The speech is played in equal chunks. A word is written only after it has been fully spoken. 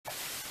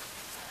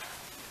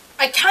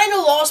I kind of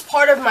lost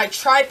part of my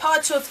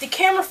tripod, so if the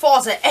camera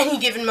falls at any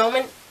given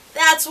moment,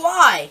 that's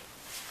why.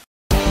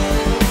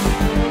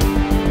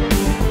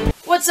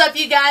 What's up,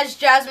 you guys?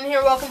 Jasmine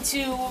here. Welcome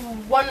to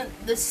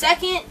the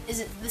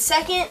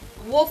second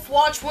Wolf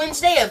Watch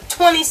Wednesday of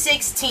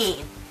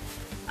 2016.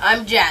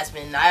 I'm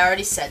Jasmine. I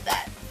already said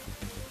that.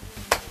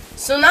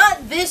 So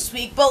not this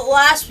week, but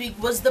last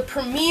week was the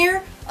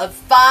premiere of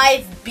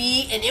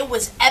 5B, and it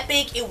was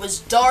epic, it was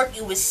dark,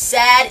 it was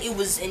sad, it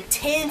was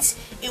intense,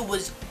 it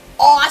was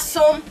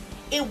awesome,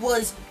 it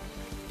was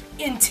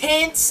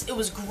intense, it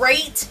was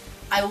great,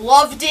 I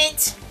loved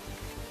it.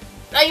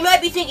 Now you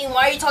might be thinking,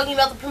 why are you talking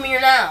about the premiere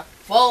now?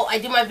 Well, I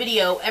do my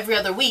video every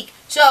other week,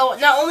 so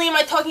not only am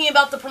I talking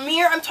about the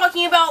premiere, I'm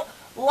talking about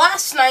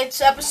last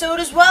night's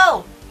episode as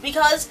well,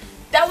 because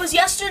that was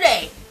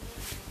yesterday.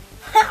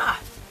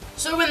 Ha!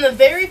 So in the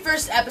very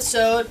first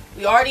episode,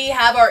 we already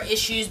have our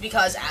issues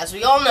because, as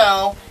we all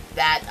know,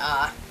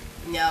 that,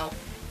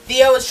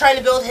 Theo is trying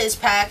to build his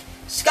pack.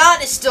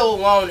 Scott is still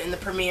alone in the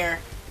premiere,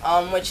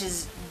 which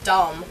is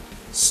dumb,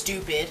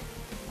 stupid.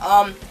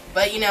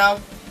 But,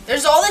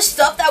 there's all this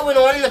stuff that went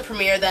on in the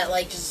premiere that,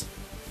 just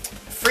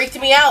freaked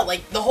me out.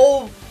 Like, the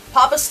whole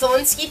Papa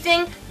Stilinski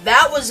thing,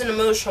 that was an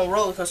emotional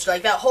roller coaster.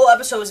 Like, that whole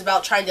episode was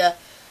about trying to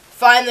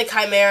find the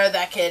chimera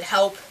that could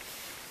help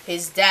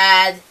his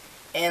dad.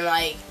 And,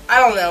 I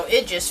don't know,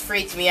 it just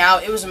freaked me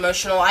out. It was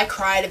emotional. I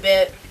cried a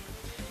bit.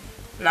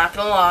 Not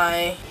gonna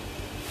lie.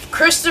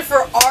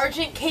 Christopher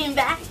Argent came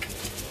back.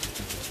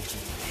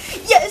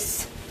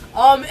 Yes!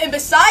 And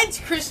besides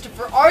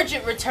Christopher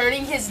Argent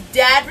returning, his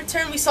dad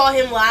returned. We saw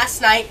him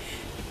last night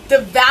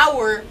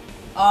devour,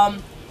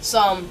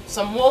 some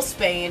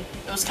wolfsbane.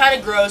 It was kind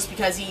of gross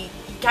because he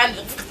kind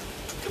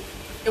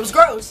of... It was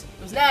gross.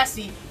 It was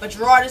nasty. But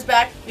Gerard is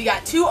back. We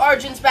got 2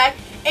 Argents back.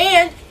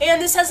 And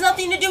this has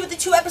nothing to do with the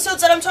 2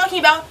 episodes that I'm talking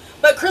about,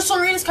 but Crystal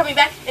Reed is coming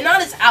back, and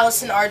not as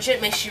Allison Argent,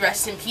 may she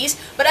rest in peace,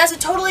 but as a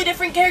totally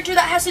different character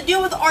that has to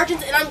deal with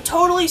Argents, and I'm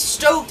totally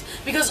stoked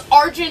because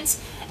Argent's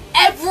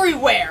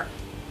everywhere.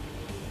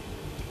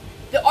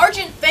 The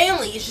Argent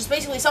family is just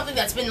basically something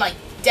that's been,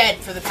 dead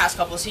for the past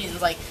couple of seasons.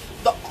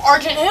 The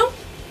Argent who?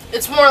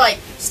 It's more like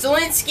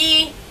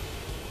Stilinski,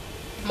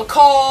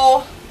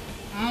 McCall,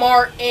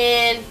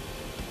 Martin,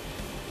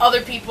 other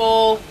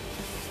people,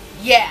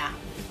 yeah.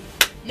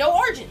 No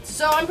Argents,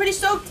 so I'm pretty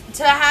stoked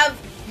to have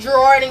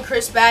Gerard and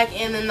Chris back,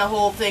 and then the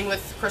whole thing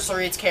with Crystal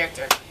Reed's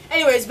character.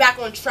 Anyways, back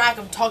on track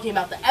of talking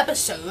about the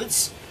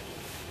episodes.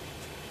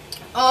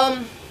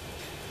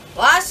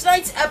 Last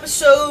night's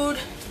episode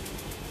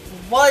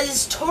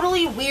was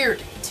totally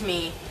weird to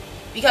me,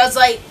 because,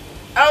 I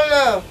don't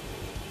know,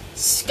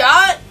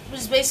 Scott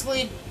was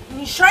basically,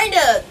 he's trying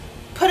to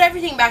put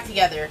everything back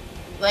together.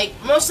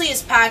 Mostly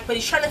his pack, but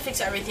he's trying to fix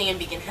everything in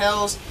Beacon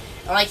Hills.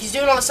 And, he's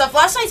doing all this stuff.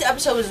 Last night's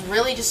episode was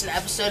really just an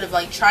episode of,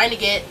 trying to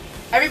get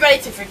everybody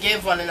to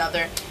forgive one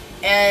another.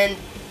 And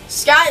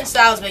Scott and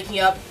Styles making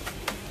up.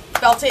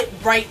 Felt it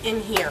right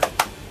in here.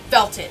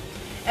 Felt it.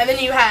 And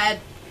then you had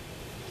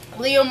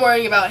Liam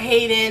worrying about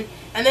Hayden.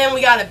 And then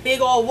we got a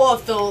big old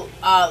wolf, the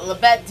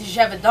Lebet de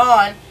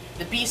Gévaudan,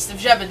 the Beast of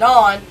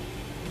Gévaudan.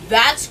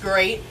 That's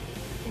great.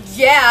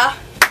 Yeah.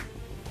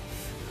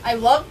 I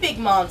love big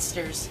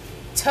monsters.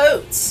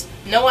 Totes.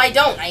 No, I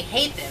don't. I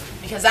hate them.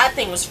 Because that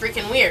thing was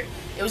freaking weird.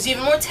 It was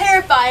even more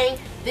terrifying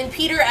than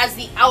Peter as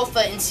the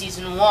Alpha in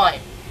Season 1.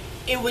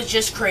 It was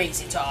just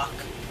crazy talk.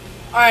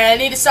 Alright, I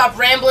need to stop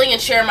rambling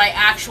and share my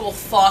actual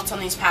thoughts on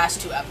these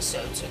past 2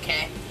 episodes,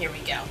 okay? Here we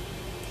go.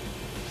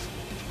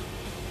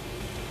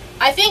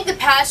 I think the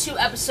past 2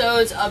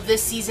 episodes of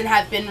this season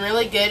have been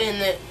really good in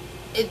that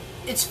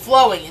it's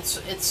flowing.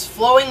 It's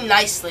flowing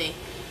nicely.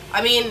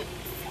 I mean,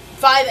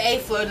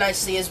 5A flowed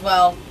nicely as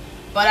well.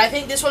 But I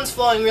think this one's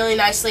flowing really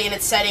nicely, and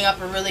it's setting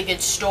up a really good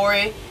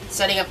story,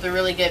 setting up the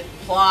really good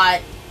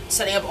plot,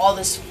 setting up all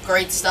this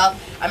great stuff.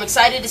 I'm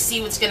excited to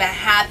see what's going to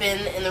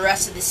happen in the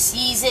rest of the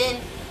season.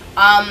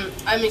 I'm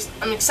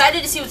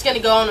excited to see what's going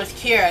to go on with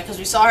Kira, because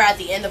we saw her at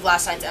the end of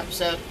last night's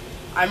episode.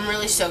 I'm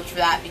really stoked for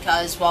that,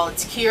 because, well,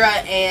 it's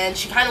Kira, and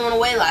she kind of went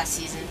away last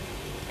season,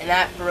 and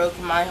that broke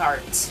my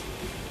heart.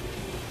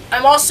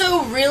 I'm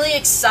also really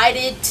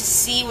excited to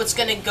see what's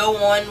going to go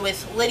on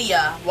with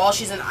Lydia while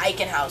she's in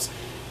Eichen House.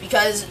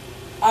 Because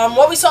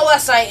what we saw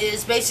last night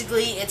is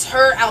basically it's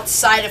her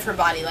outside of her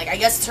body. I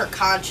guess it's her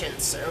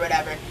conscience or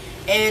whatever.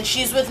 And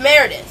she's with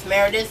Meredith.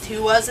 Meredith,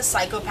 who was a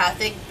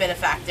psychopathic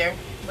benefactor,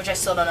 which I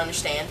still don't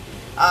understand.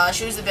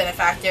 She was the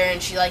benefactor,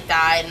 and she,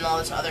 died and all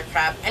this other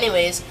crap.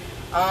 Anyways,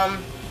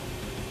 I'm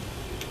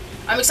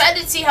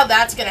excited to see how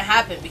that's going to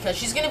happen, because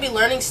she's going to be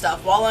learning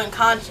stuff while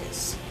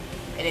unconscious.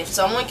 And if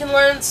someone can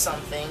learn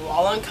something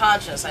while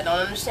unconscious, I don't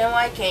understand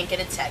why I can't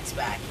get a text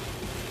back.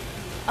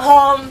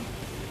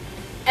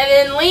 And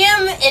then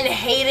Liam and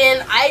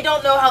Hayden, I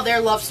don't know how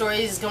their love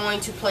story is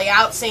going to play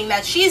out, saying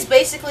that she's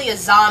basically a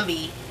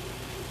zombie,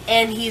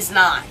 and he's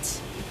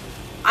not.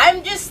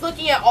 I'm just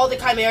looking at all the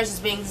chimeras as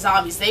being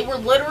zombies. They were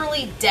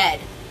literally dead.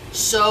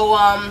 So,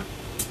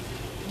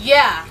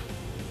 yeah,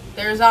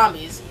 they're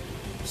zombies.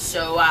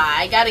 So,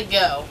 I gotta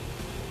go.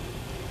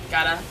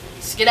 Gotta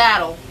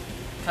skedaddle.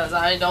 because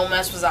I don't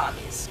mess with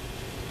zombies.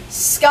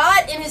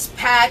 Scott and his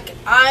pack,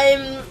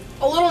 I'm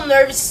a little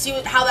nervous to see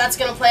how that's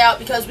going to play out,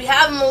 because we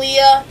have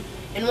Malia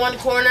in one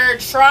corner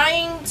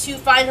trying to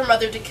find her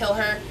mother to kill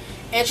her,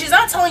 and she's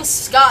not telling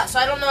Scott, so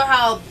I don't know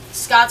how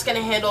Scott's going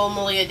to handle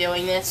Malia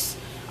doing this.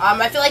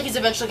 I feel like he's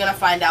eventually going to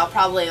find out,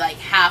 probably like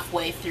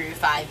halfway through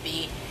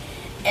 5B.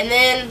 And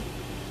then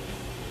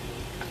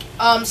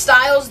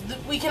Styles,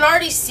 we can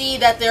already see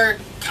that they're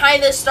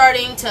kind of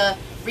starting to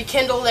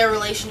rekindle their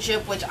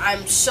relationship, which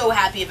I'm so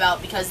happy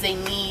about, because they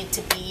need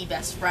to be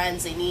best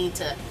friends. They need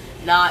to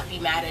not be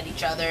mad at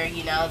each other,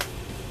 you know.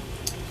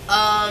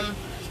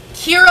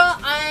 Kira,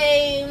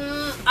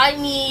 I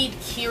need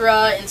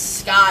Kira and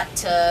Scott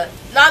to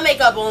not make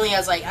up only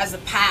as the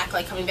pack,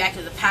 like coming back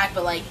to the pack,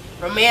 but like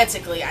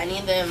romantically. I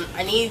need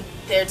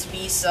there to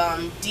be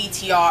some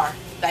DTR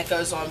that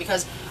goes on,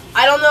 because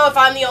I don't know if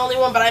I'm the only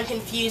one, but I'm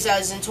confused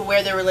as into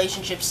where their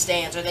relationship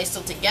stands. Are they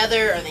still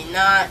together? Are they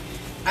not?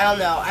 I don't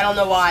know. I don't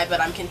know why,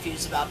 but I'm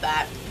confused about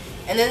that.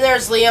 And then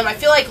there's Liam. I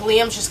feel like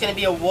Liam's just going to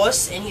be a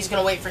wuss, and he's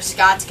going to wait for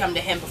Scott to come to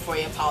him before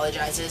he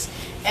apologizes.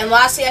 And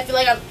lastly, I feel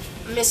like I'm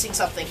missing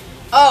something.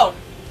 Oh,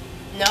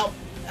 no.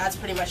 That's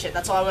pretty much it.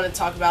 That's all I wanted to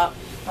talk about.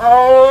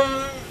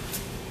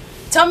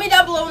 Tell me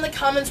down below in the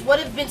comments what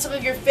have been some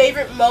of your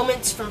favorite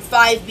moments from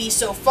 5B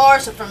so far,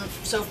 so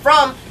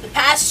from the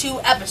past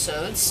 2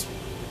 episodes.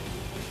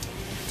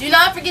 Do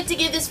not forget to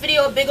give this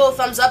video a big old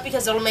thumbs up,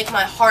 because it'll make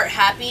my heart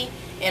happy,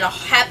 and a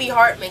happy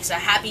heart makes a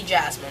happy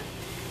Jasmine.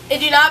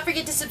 And do not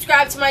forget to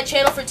subscribe to my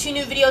channel for 2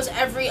 new videos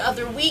every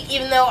other week,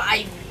 even though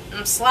I'm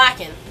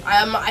slacking.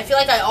 I feel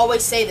like I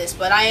always say this,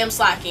 but I am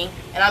slacking,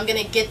 and I'm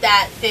going to get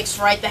that fixed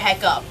right the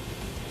heck up.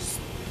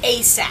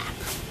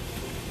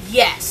 ASAP.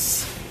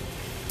 Yes.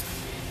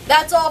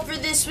 That's all for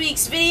this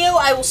week's video.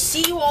 I will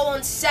see you all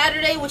on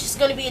Saturday, which is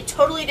going to be a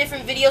totally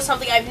different video,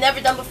 something I've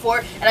never done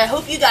before, and I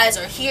hope you guys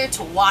are here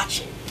to watch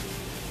it.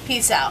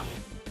 Peace out.